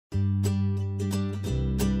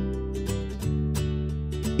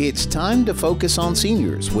It's time to focus on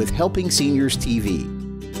seniors with Helping Seniors TV.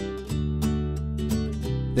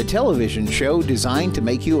 The television show designed to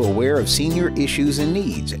make you aware of senior issues and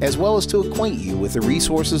needs, as well as to acquaint you with the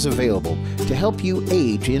resources available to help you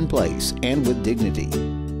age in place and with dignity.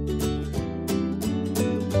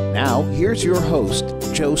 Now, here's your host,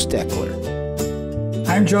 Joe Steckler.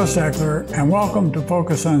 I'm Joe Steckler, and welcome to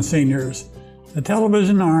Focus on Seniors, the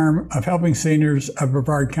television arm of Helping Seniors of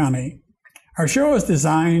Brevard County. Our show is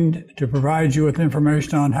designed to provide you with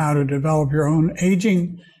information on how to develop your own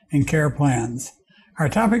aging and care plans. Our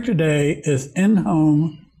topic today is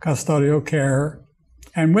in-home custodial care,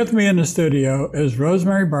 and with me in the studio is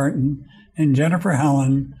Rosemary Barton and Jennifer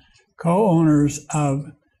Helin, co-owners of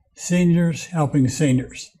Seniors Helping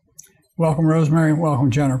Seniors. Welcome, Rosemary.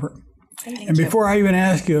 Welcome, Jennifer. Thank you. And before I even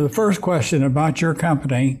ask you the first question about your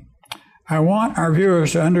company, I want our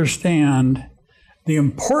viewers to understand the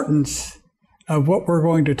importance of what we're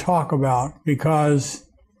going to talk about, because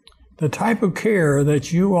the type of care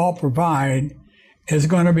that you all provide is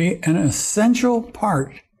going to be an essential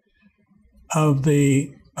part of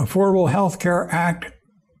the Affordable Health Care Act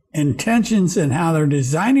intentions and how they're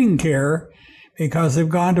designing care, because they've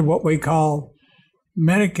gone to what we call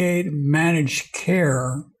Medicaid managed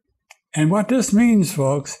care. And what this means,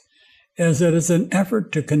 folks, is that it's an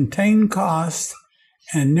effort to contain costs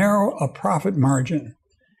and narrow a profit margin.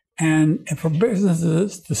 And for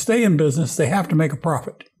businesses to stay in business, they have to make a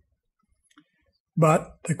profit.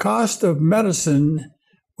 But the cost of medicine,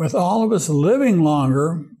 with all of us living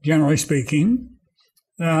longer, generally speaking,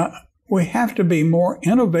 we have to be more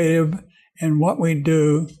innovative in what we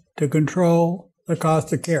do to control the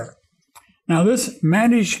cost of care. Now, this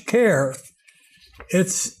managed care,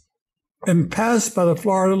 it's been passed by the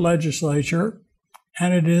Florida legislature,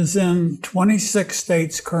 and it is in 26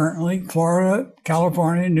 states currently, Florida,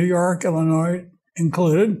 California, New York, Illinois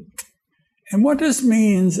included. And what this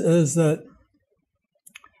means is that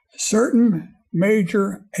certain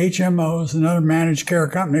major HMOs and other managed care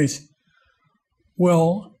companies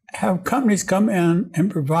will have companies come in and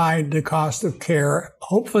provide the cost of care.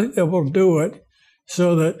 Hopefully they will do it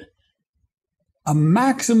so that a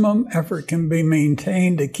maximum effort can be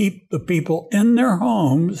maintained to keep the people in their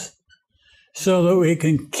homes, so that we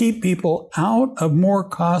can keep people out of more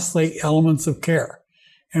costly elements of care.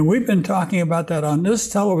 And we've been talking about that on this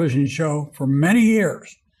television show for many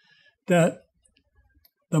years, that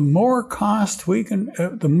the more we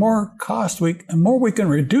can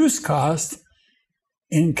reduce cost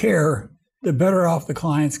in care, the better off the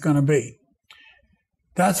client's going to be.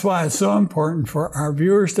 That's why it's so important for our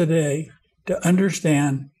viewers today to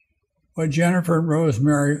understand what Jennifer and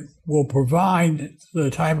Rosemary will provide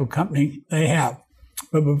the type of company they have.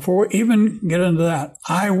 But before we even get into that,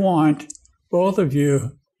 I want both of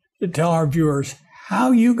you to tell our viewers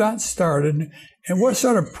how you got started and what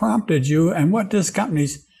sort of prompted you and what this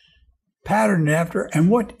company's patterned after and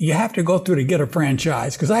what you have to go through to get a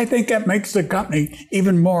franchise, because I think that makes the company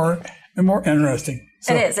even more and more interesting.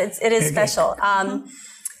 So, it is special.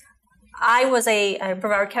 I was a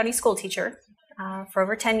Brevard County school teacher for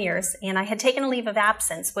over 10 years, and I had taken a leave of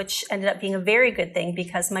absence, which ended up being a very good thing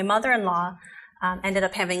because my mother-in-law ended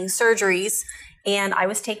up having surgeries, and I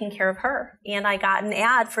was taking care of her. And I got an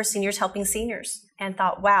ad for Seniors Helping Seniors and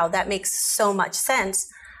thought, wow, that makes so much sense,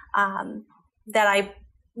 that I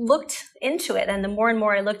looked into it. And the more and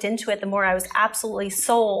more I looked into it, the more I was absolutely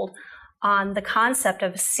sold on the concept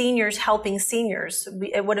of seniors helping seniors.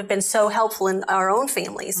 It would have been so helpful in our own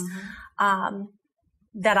families. Mm-hmm.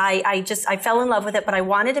 That I fell in love with it, but I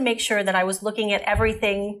wanted to make sure that I was looking at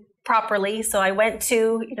everything properly. So I went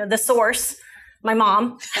to the source, my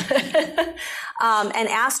mom, and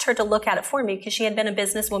asked her to look at it for me, because she had been a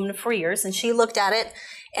businesswoman for years, and she looked at it.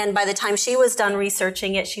 And by the time she was done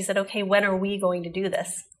researching it, she said, "Okay, when are we going to do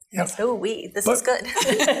this?" Yep. I said, "Oh, this is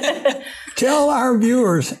good." Tell our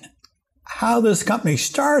viewers how this company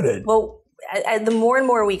started. Well, the more and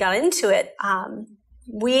more we got into it,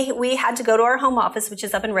 we had to go to our home office, which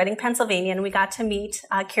is up in Reading, Pennsylvania, and we got to meet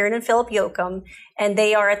Karen and Philip Yoakum, and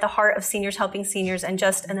they are at the heart of Seniors Helping Seniors, and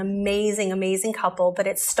just an amazing, amazing couple. But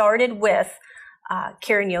it started with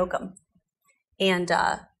Karen Yoakum, and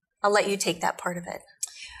I'll let you take that part of it.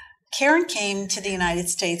 Karen came to the United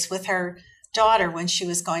States with her daughter when she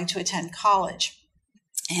was going to attend college,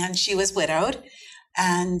 and she was widowed,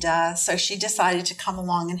 and so she decided to come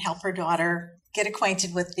along and help her daughter get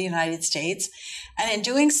acquainted with the United States. And in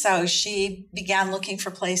doing so, she began looking for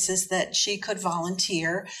places that she could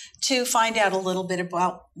volunteer to find out a little bit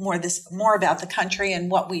about more about the country and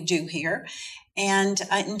what we do here. And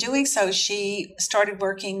in doing so, she started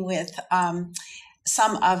working with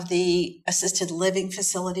some of the assisted living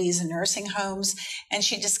facilities and nursing homes. And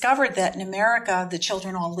she discovered that in America, the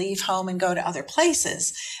children all leave home and go to other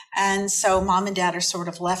places. And so mom and dad are sort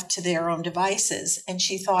of left to their own devices. And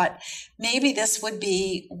she thought maybe this would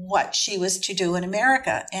be what she was to do in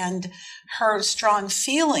America. And her strong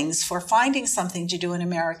feelings for finding something to do in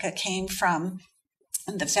America came from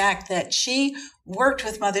the fact that she worked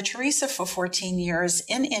with Mother Teresa for 14 years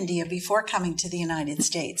in India before coming to the United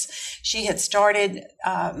States. She had started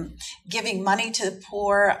giving money to the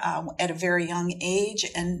poor at a very young age,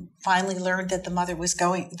 and finally learned that the money was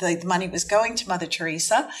going to Mother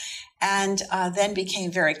Teresa, and then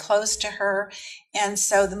became very close to her. And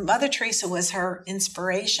so the Mother Teresa was her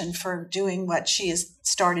inspiration for doing what she has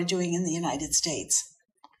started doing in the United States.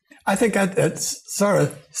 I think that sort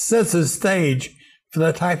of sets the stage for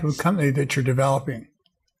the type of company that you're developing.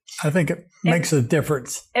 I think it makes a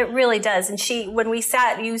difference. It really does. And when we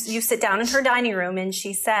sat, you sit down in her dining room, and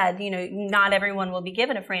she said, not everyone will be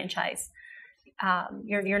given a franchise.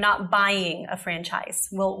 You're not buying a franchise.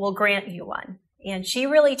 We'll grant you one. And she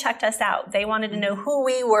really checked us out. They wanted to know who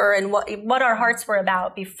we were and what our hearts were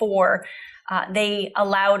about before they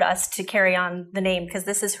allowed us to carry on the name, because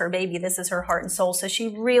this is her baby. This is her heart and soul. So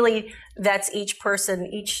she really vets each person,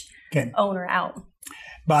 each owner out.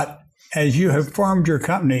 But as you have formed your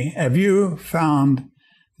company, have you found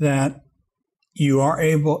that you are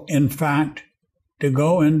able, in fact, to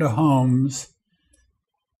go into homes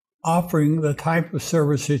offering the type of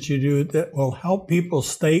service that you do that will help people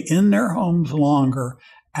stay in their homes longer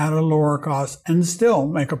at a lower cost and still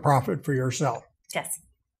make a profit for yourself? Yes.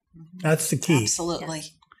 That's the key. Absolutely.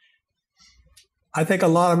 Yes. I think a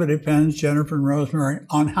lot of it depends, Jennifer and Rosemary,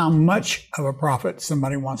 on how much of a profit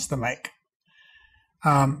somebody wants to make.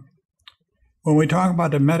 When we talk about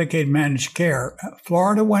the Medicaid managed care,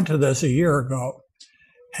 Florida went to this a year ago,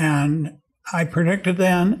 and I predicted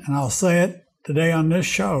then, and I'll say it today on this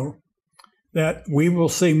show, that we will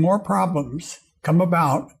see more problems come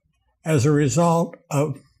about as a result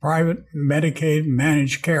of private Medicaid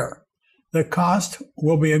managed care. The cost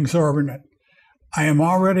will be exorbitant. I am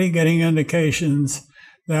already getting indications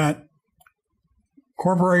that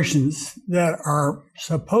corporations that are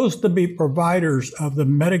supposed to be providers of the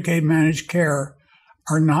Medicaid managed care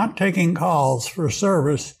are not taking calls for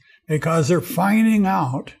service because they're finding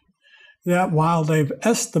out that while they've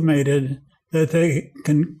estimated that they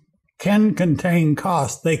can contain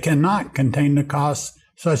costs, they cannot contain the costs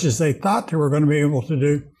such as they thought they were going to be able to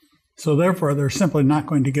do. So therefore, they're simply not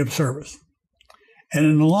going to give service. And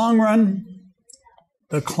in the long run,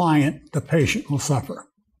 the client, the patient, will suffer.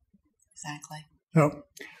 Exactly. So,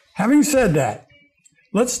 having said that,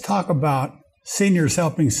 let's talk about seniors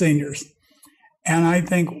helping seniors. And I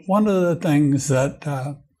think one of the things that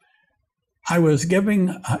I was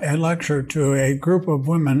giving a lecture to a group of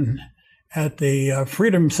women at the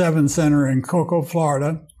Freedom 7 Center in Cocoa,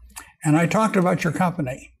 Florida, and I talked about your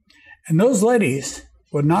company. And those ladies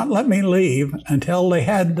would not let me leave until they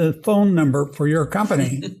had the phone number for your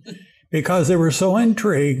company because they were so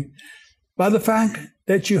intrigued by the fact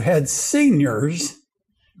that you had seniors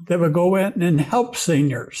that would go in and help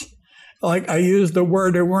seniors. Like I used the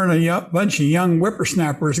word, there weren't a bunch of young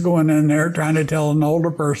whippersnappers going in there trying to tell an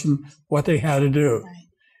older person what they had to do.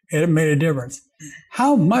 Right. It made a difference.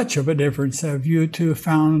 How much of a difference have you two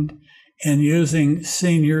found in using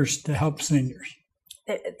seniors to help seniors?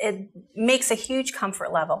 It makes a huge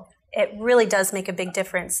comfort level. It really does make a big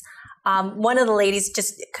difference. One of the ladies,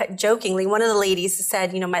 just jokingly,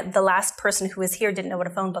 said, the last person who was here didn't know what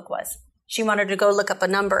a phone book was. She wanted to go look up a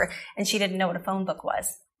number, and she didn't know what a phone book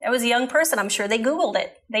was. It was a young person. I'm sure they Googled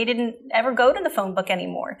it. They didn't ever go to the phone book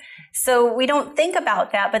anymore. So we don't think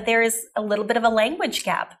about that, but there is a little bit of a language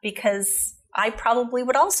gap because I probably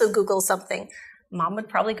would also Google something. Mom would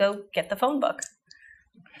probably go get the phone book.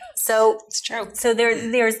 So it's true. So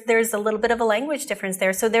there's a little bit of a language difference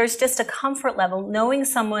there. So there's just a comfort level knowing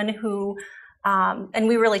someone who, and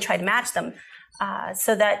we really try to match them,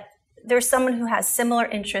 so that there's someone who has similar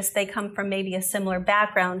interests. They come from maybe a similar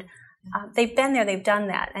background. They've been there, they've done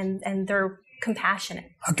that, and they're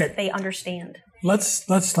compassionate. Okay. They understand.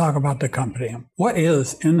 Let's talk about the company. What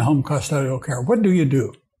is in-home custodial care? What do you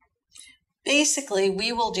do? Basically,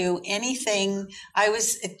 we will do anything.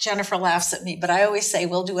 Jennifer laughs at me, but I always say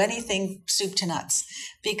we'll do anything soup to nuts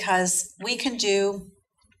because we can do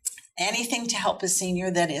anything to help a senior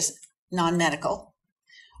that is non-medical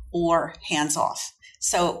or hands-off.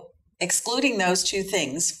 So excluding those two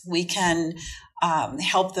things, we can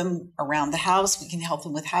help them around the house. We can help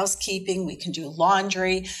them with housekeeping. We can do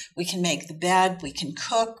laundry. We can make the bed. We can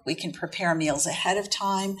cook. We can prepare meals ahead of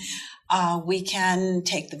time. We can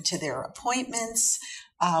take them to their appointments.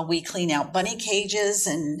 We clean out bunny cages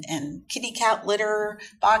and kitty cat litter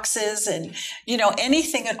boxes and,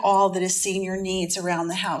 anything at all that a senior needs around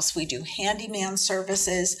the house. We do handyman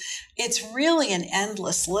services. It's really an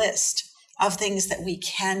endless list of things that we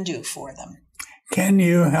can do for them. Can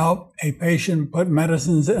you help a patient put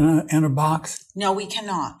medicines in a box? No, we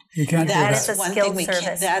cannot. You can't do that. That's a skilled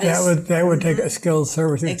service. That would take a skilled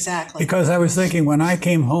service. Exactly. Because I was thinking when I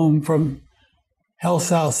came home from Health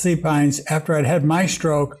South Sea Pines after I'd had my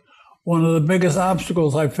stroke, one of the biggest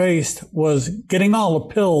obstacles I faced was getting all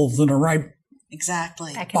the pills in the right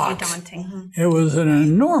Exactly. That can box. be daunting. Mm-hmm. It was an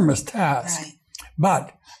enormous task. Right.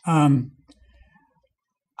 But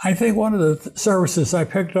I think one of the services I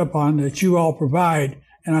picked up on that you all provide,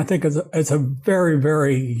 and I think it's a very,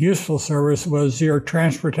 very useful service, was your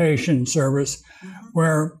transportation service,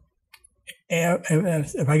 where,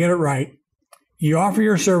 if I get it right, you offer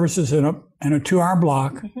your services in a 2-hour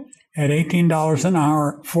block at $18 an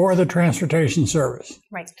hour for the transportation service.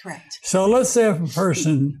 Right. Correct. So let's say if a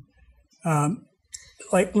person,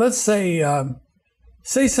 let's say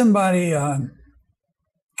somebody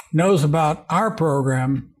knows about our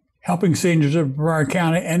program, Helping Seniors of Brevard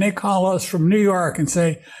County, and they call us from New York and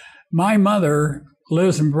say, my mother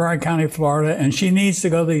lives in Brevard County, Florida, and she needs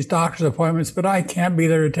to go to these doctor's appointments, but I can't be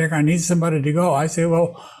there to take her. I need somebody to go. I say,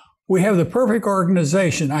 well, we have the perfect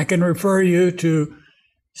organization. I can refer you to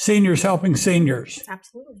Seniors Helping Seniors.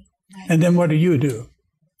 Absolutely. And then what do you do?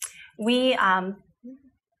 We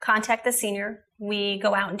contact the senior. We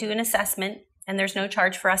go out and do an assessment, and there's no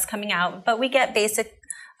charge for us coming out, but we get basic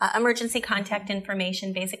emergency contact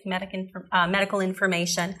information, basic medical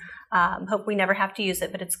information. Hope we never have to use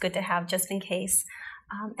it, but it's good to have just in case.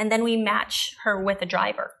 And then we match her with a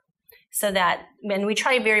driver. So that, and we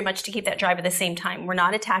try very much to keep that driver the same time. We're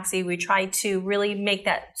not a taxi. We try to really make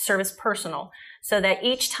that service personal so that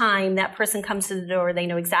each time that person comes to the door, they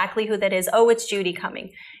know exactly who that is. Oh, it's Judy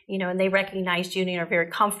coming, and they recognize Judy and are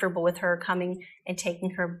very comfortable with her coming and taking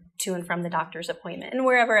her to and from the doctor's appointment and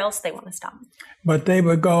wherever else they want to stop. But they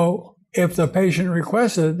would go, if the patient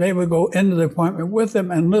requested, they would go into the appointment with them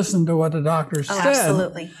and listen to what the doctor said.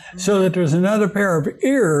 Absolutely. So that there's another pair of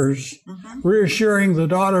ears reassuring the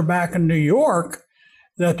daughter back in New York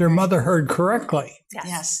that their mother heard correctly.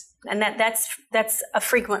 Yes. And that's a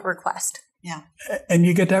frequent request. Yeah. And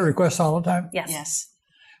you get that request all the time? Yes. Yes.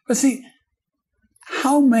 But see,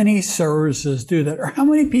 how many services do that? Or how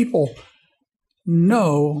many people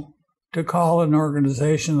know to call an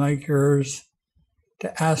organization like yours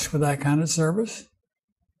to ask for that kind of service?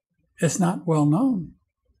 It's not well known.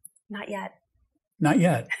 Not yet. Not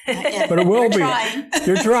yet. Not yet. But it will be. Trying.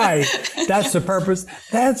 You're trying. That's the purpose.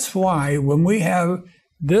 That's why when we have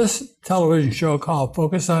this television show called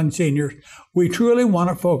Focus on Seniors, we truly want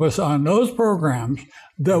to focus on those programs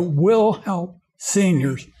that will help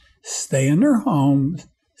seniors stay in their homes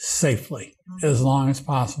safely as long as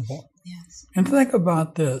possible. Yes. And think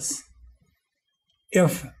about this.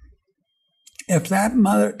 If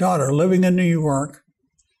that daughter living in New York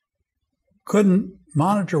couldn't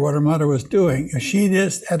monitor what her mother was doing, if she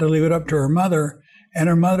just had to leave it up to her mother and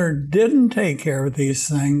her mother didn't take care of these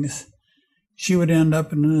things, she would end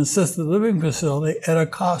up in an assisted living facility at a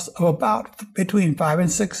cost of about between $5,000 and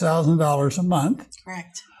 $6,000 a month.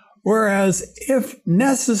 Correct. Whereas if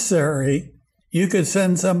necessary, you could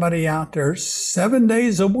send somebody out there 7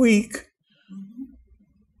 days a week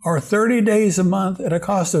or 30 days a month at a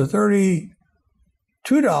cost of $32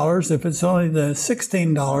 if it's only the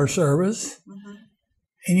 $16 service.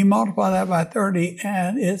 And you multiply that by 30,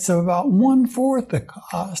 and it's about 1/4 the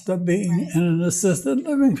cost of being in an assisted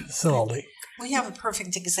living facility. We have a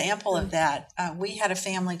perfect example of that. We had a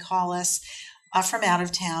family call us from out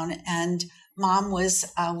of town, and Mom was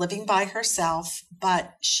living by herself,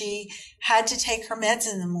 but she had to take her meds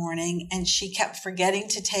in the morning, and she kept forgetting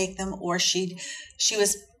to take them, or she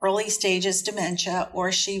was early stages dementia,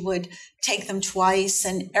 or she would take them twice.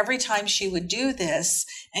 And every time she would do this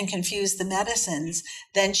and confuse the medicines,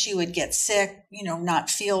 then she would get sick, not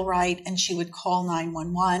feel right, and she would call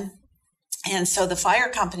 911. And so the fire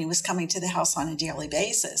company was coming to the house on a daily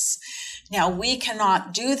basis. Now, we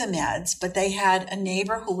cannot do the meds, but they had a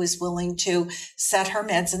neighbor who was willing to set her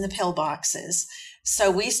meds in the pill boxes. So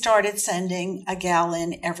we started sending a gal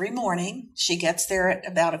in every morning. She gets there at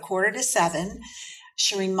about 6:45.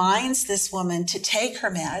 She reminds this woman to take her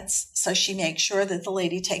meds. So she makes sure that the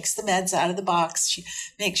lady takes the meds out of the box. She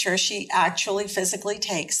makes sure she actually physically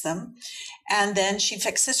takes them. And then she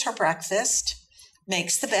fixes her breakfast,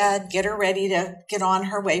 makes the bed, get her ready to get on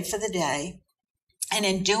her way for the day. And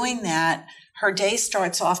in doing that, her day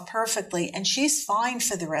starts off perfectly and she's fine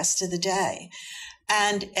for the rest of the day.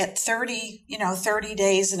 And at 30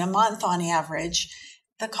 days in a month on average,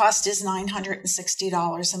 the cost is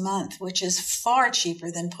 $960 a month, which is far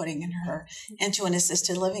cheaper than putting her into an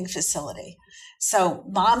assisted living facility. So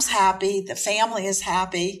mom's happy, the family is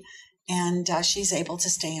happy, and she's able to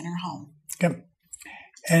stay in her home. Yep.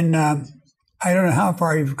 And I don't know how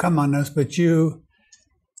far you've come on this, but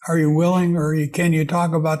are you willing, or can you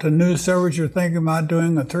talk about the new service you're thinking about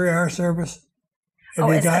doing, a 3-hour service?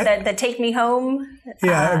 Is that the Take Me Home?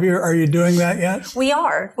 Yeah, are you doing that yet? We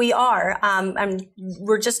are.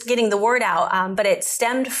 We're just getting the word out, but it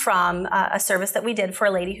stemmed from a service that we did for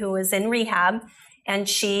a lady who was in rehab, and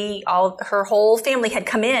her whole family had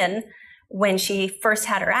come in when she first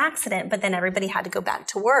had her accident, but then everybody had to go back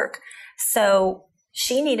to work. So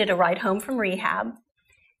she needed a ride home from rehab,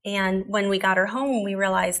 and when we got her home, we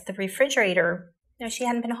realized the refrigerator, she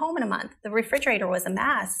hadn't been home in a month. The refrigerator was a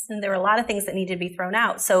mess, and there were a lot of things that needed to be thrown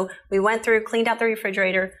out. So we went through, cleaned out the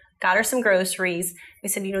refrigerator, got her some groceries. We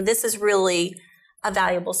said, this is really a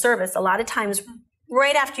valuable service. A lot of times,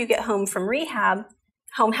 right after you get home from rehab,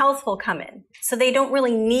 home health will come in. So they don't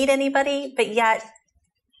really need anybody, but yet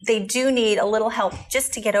they do need a little help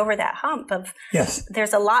just to get over that hump of, yes,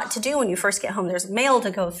 there's a lot to do when you first get home. There's mail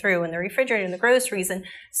to go through and the refrigerator and the groceries. And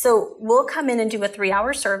so we'll come in and do a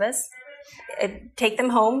 3-hour service. Take them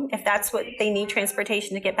home if that's what they need,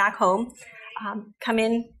 transportation to get back home. Come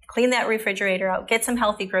in, clean that refrigerator out, get some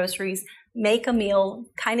healthy groceries, make a meal,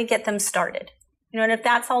 kind of get them started. And if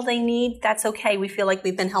that's all they need, that's okay. We feel like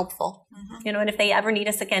we've been helpful. Mm-hmm. And if they ever need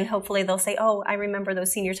us again, hopefully they'll say, oh, I remember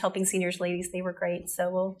those seniors helping seniors ladies. They were great. So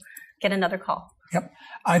we'll get another call. Yep.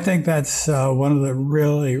 I think that's one of the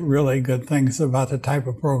really, really good things about the type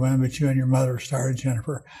of program that you and your mother started,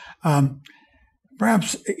 Jennifer.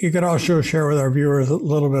 Perhaps you could also share with our viewers a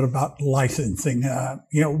little bit about licensing.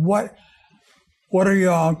 What are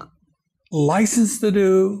you all licensed to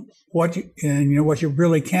do? What you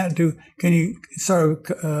really can't do? Can you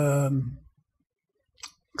sort of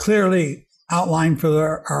clearly outline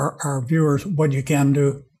for our viewers what you can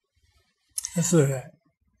do? Let's do that.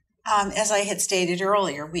 As I had stated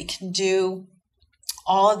earlier, we can do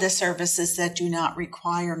all of the services that do not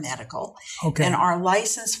require medical. Okay. And our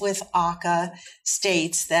license with ACA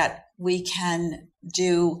states that we can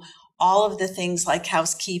do all of the things like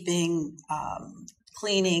housekeeping,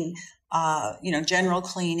 cleaning, general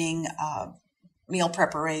cleaning, meal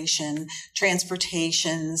preparation,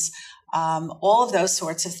 transportations, all of those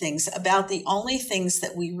sorts of things. About the only things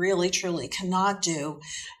that we really truly cannot do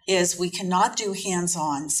is we cannot do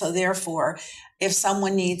hands-on. So therefore, if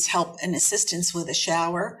someone needs help and assistance with a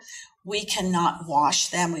shower, we cannot wash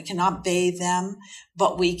them, we cannot bathe them,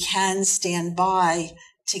 but we can stand by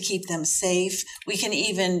to keep them safe. We can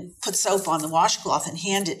even put soap on the washcloth and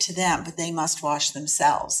hand it to them, but they must wash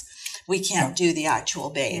themselves. We can't do the actual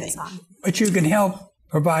bathing. But you can help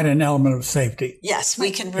provide an element of safety. Yes, we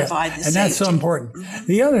can provide the safety. And that's so important. Mm-hmm.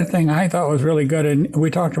 The other thing I thought was really good, and we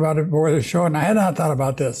talked about it before the show, and I had not thought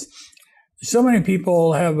about this. So many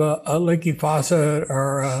people have a leaky faucet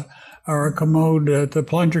or a commode that the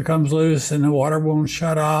plunger comes loose and the water won't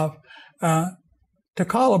shut off. To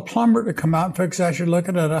call a plumber to come out and fix that, you're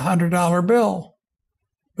looking at $100 bill.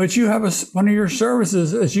 But you have one of your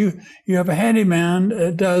services is you have a handyman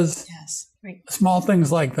that does small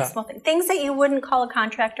things like that. Small things that you wouldn't call a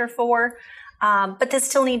contractor for, but that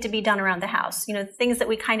still need to be done around the house. Things that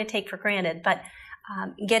we kind of take for granted. But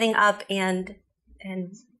getting up and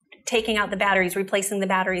taking out the batteries, replacing the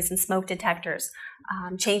batteries and smoke detectors,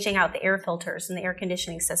 changing out the air filters in the air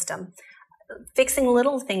conditioning system, fixing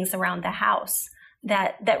little things around the house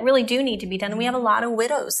that really do need to be done. And we have a lot of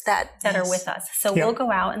widows that are with us. So we'll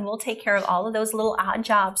go out and we'll take care of all of those little odd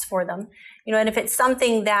jobs for them. And if it's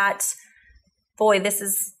something that, boy,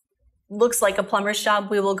 looks like a plumber's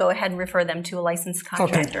job, we will go ahead and refer them to a licensed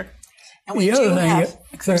contractor. Okay. And we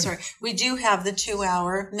do have the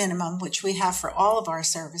 2-hour minimum, which we have for all of our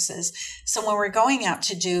services. So when we're going out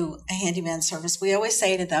to do a handyman service, we always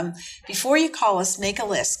say to them, before you call us, make a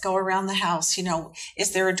list, go around the house.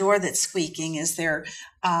 Is there a door that's squeaking? Is there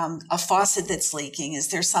a faucet that's leaking? Is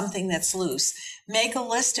there something that's loose? Make a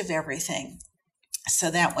list of everything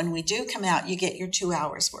so that when we do come out, you get your 2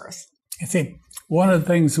 hours worth. I think one of the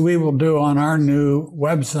things we will do on our new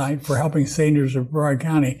website for helping seniors of Brevard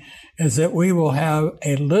County is that we will have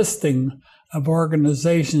a listing of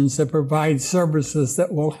organizations that provide services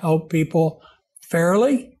that will help people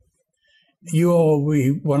fairly. You will be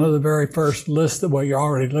one of the very first listed, well, you're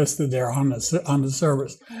already listed there on the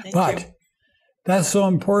service. But that's so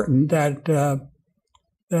important that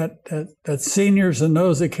that seniors and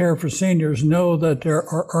those that care for seniors know that there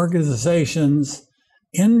are organizations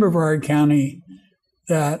in Brevard County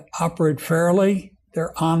that operate fairly,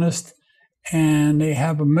 they're honest, and they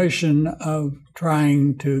have a mission of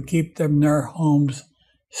trying to keep them in their homes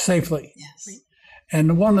safely. Yes.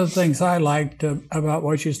 And one of the things I liked about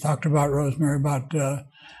what you talked about, Rosemary, about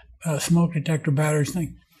smoke detector batteries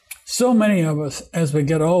thing, so many of us, as we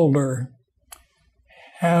get older,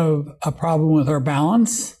 have a problem with our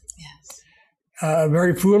balance. Yes.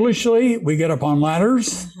 Very foolishly, we get up on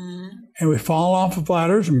ladders and we fall off of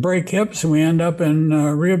ladders and break hips, and we end up in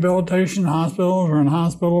rehabilitation hospitals or in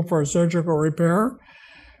hospital for a surgical repair.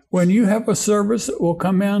 When you have a service that will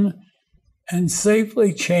come in and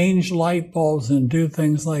safely change light bulbs and do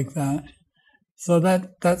things like that, so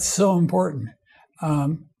that's so important.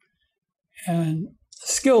 And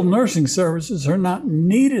skilled nursing services are not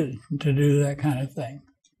needed to do that kind of thing.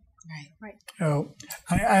 Right. So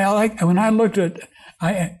I like, when I looked at,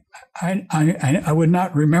 I would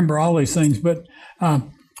not remember all these things, but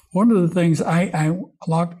one of the things I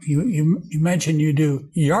like, you mentioned you do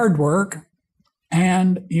yard work,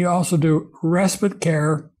 and you also do respite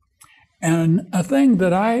care. And a thing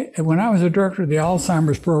that when I was a director of the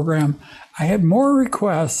Alzheimer's program, I had more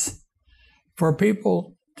requests for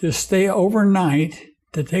people to stay overnight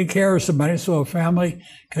to take care of somebody so a family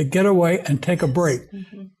could get away and take a break.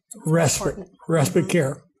 Respite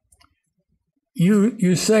care.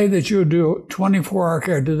 You say that you do 24-hour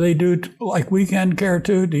care. Do they do like weekend care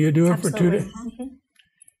too? Do you do it for 2 days? Mm-hmm.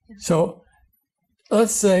 So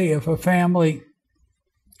let's say if a family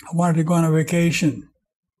wanted to go on a vacation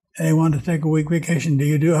and they wanted to take a week vacation, do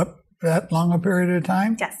you do it that long a period of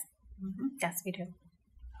time? Yes. Yes, we do.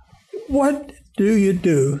 What do you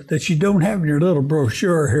do that you don't have in your little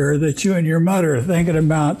brochure here that you and your mother are thinking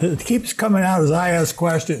about that keeps coming out as I ask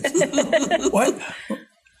questions?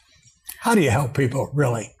 How do you help people,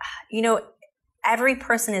 really? You know, every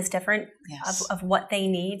person is different of what they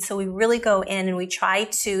need. So we really go in and we try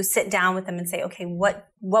to sit down with them and say, okay, what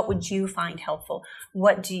would you find helpful?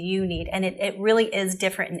 What do you need? And it really is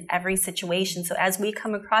different in every situation. So as we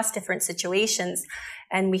come across different situations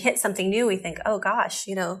and we hit something new, we think, oh gosh,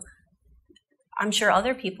 I'm sure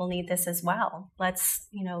other people need this as well. Let's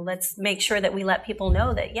make sure that we let people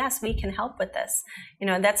know that, yes, we can help with this.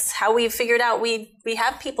 That's how we figured out we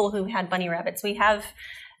have people who had bunny rabbits. We have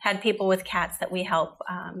had people with cats that we help.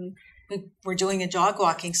 We're doing a dog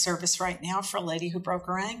walking service right now for a lady who broke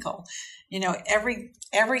her ankle.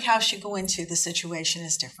 Every house you go into, the situation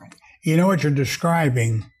is different. What you're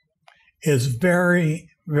describing is very,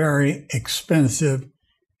 very expensive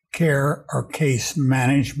care or case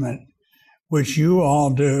management, which you all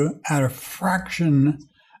do at a fraction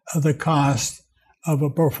of the cost of a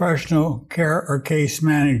professional care or case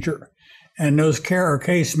manager. And those care or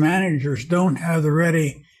case managers don't have the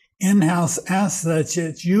ready in-house assets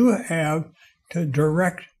that you have to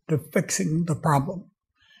direct to fixing the problem.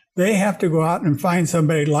 They have to go out and find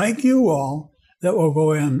somebody like you all that will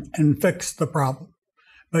go in and fix the problem.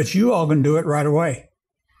 But you all can do it right away,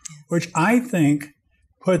 which I think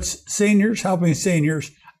puts seniors, helping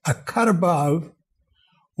seniors, a cut above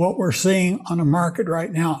what we're seeing on the market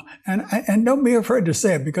right now. And don't be afraid to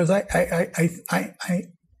say it, because I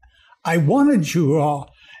wanted you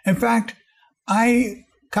all. In fact, I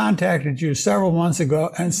contacted you several months ago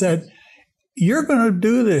and said, you're going to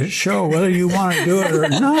do this show whether you want to do it or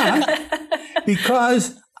not,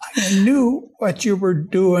 because I knew what you were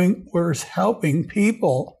doing was helping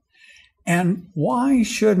people. And why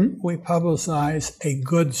shouldn't we publicize a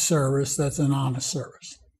good service that's an honest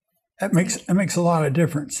service? That makes a lot of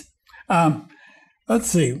difference. Let's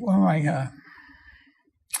see. What am I?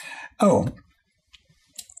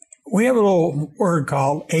 We have a little word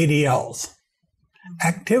called ADLs,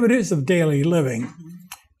 activities of daily living.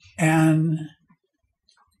 And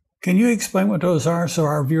can you explain what those are so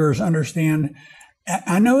our viewers understand?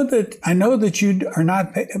 I know that you are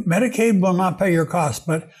not Medicaid will not pay your costs,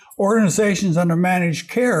 but organizations under managed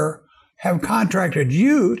care have contracted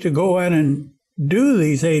you to go in and do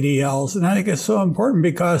these ADLs. And I think it's so important,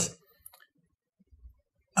 because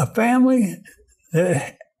a family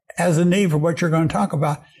that has a need for what you're going to talk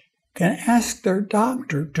about can ask their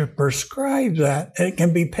doctor to prescribe that. It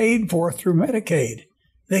can be paid for through Medicaid.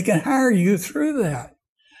 They can hire you through that.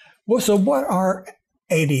 Well, so what are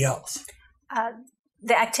ADLs?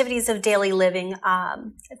 The activities of daily living,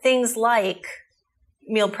 things like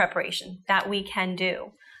meal preparation that we can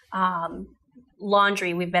do.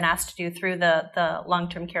 Laundry we've been asked to do through the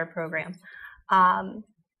long-term care program.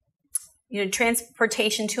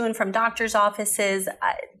 Transportation to and from doctor's offices,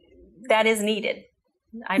 that is needed.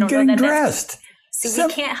 I don't know that dressed. So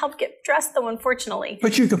we can't help get dressed, though, unfortunately.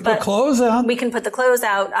 But you can put clothes out. We can put the clothes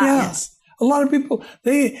out. Yes. A lot of people,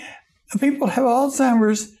 people have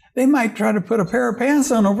Alzheimer's, they might try to put a pair of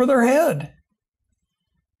pants on over their head.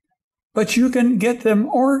 But you can get them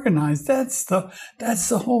organized. That's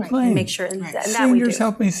the whole thing. Make sure and that Seniors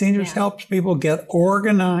Help Me. Seniors helps people get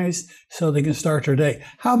organized so they can start their day.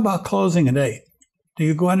 How about closing a day? Do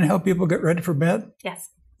you go in and help people get ready for bed? Yes.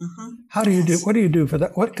 Mm-hmm. How do you do? What do you do for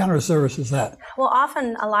that? What kind of service is that? Well,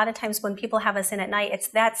 often, a lot of times when people have us in at night,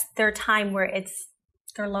 that's their time where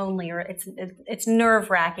they're lonely or it's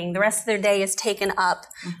nerve-wracking. The rest of their day is taken up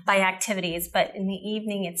by activities, but in the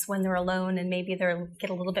evening it's when they're alone and maybe they get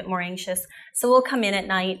a little bit more anxious. So we'll come in at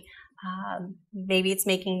night. Maybe it's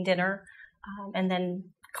making dinner and then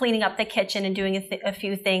cleaning up the kitchen and doing a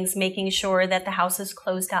few things, making sure that the house is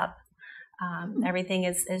closed up. Everything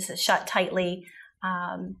is shut tightly.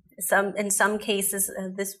 In some cases,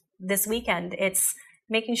 this weekend, it's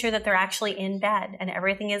making sure that they're actually in bed and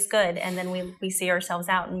everything is good, and then we see ourselves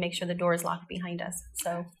out and make sure the door is locked behind us.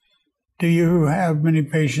 So, do you have many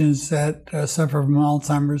patients that suffer from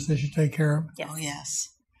Alzheimer's that you take care of? Yes. Oh, yes.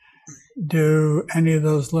 Do any of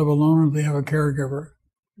those live alone, or do they have a caregiver?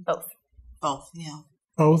 Both. Both, yeah.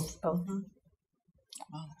 Both? Both. Mm-hmm.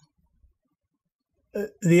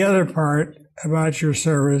 The other part about your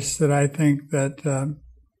service that I think that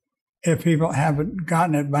if people haven't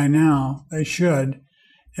gotten it by now, they should,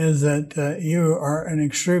 is that you are an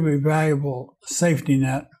extremely valuable safety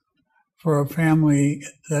net for a family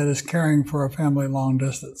that is caring for a family long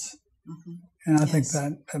distance. Mm-hmm. And I think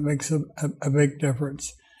that makes a big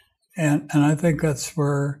difference. And I think that's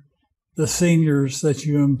where the seniors that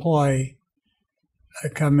you employ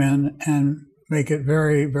come in and make it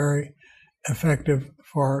very, very effective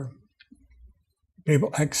for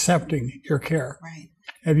people accepting your care. Right.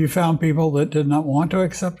 Have you found people that did not want to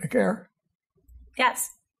accept the care? Yes,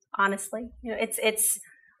 honestly, it's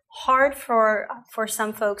hard for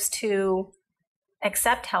some folks to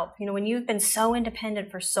accept help. When you've been so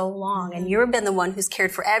independent for so long, and you've been the one who's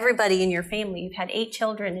cared for everybody in your family. You've had 8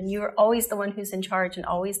 children, and you're always the one who's in charge and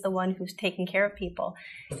always the one who's taking care of people.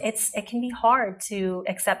 It can be hard to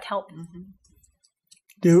accept help. Mm-hmm.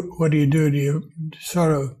 What do? Do you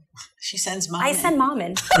sort of? She sends mom. I send mom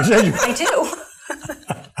in. I do.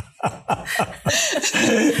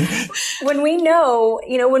 When we know,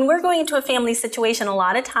 when we're going into a family situation, a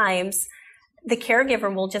lot of times the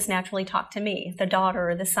caregiver will just naturally talk to me. The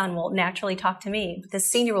daughter or the son will naturally talk to me. The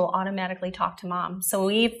senior will automatically talk to mom. So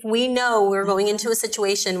if we know we're going into a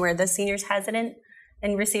situation where the senior's hesitant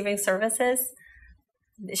in receiving services,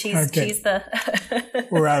 she's the...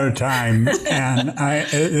 We're out of time, and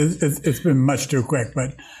it's been much too quick,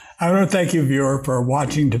 but I want to thank you, viewer, for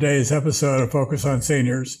watching today's episode of Focus on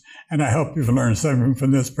Seniors, and I hope you've learned something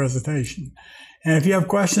from this presentation. And if you have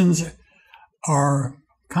questions or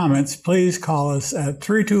comments, please call us at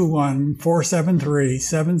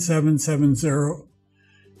 321-473-7770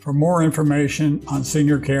 for more information on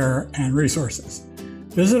senior care and resources.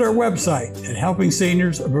 Visit our website at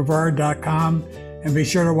helpingseniors.brevard.com and be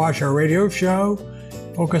sure to watch our radio show,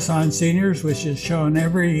 Focus on Seniors, which is shown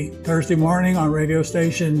every Thursday morning on radio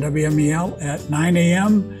station WMEL at 9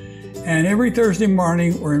 a.m. And every Thursday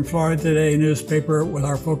morning, we're in Florida Today newspaper with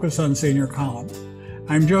our Focus on Senior column.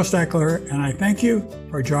 I'm Joe Steckler, and I thank you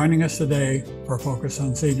for joining us today for Focus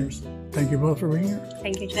on Seniors. Thank you both for being here.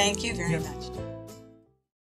 Thank you. Thank you very much.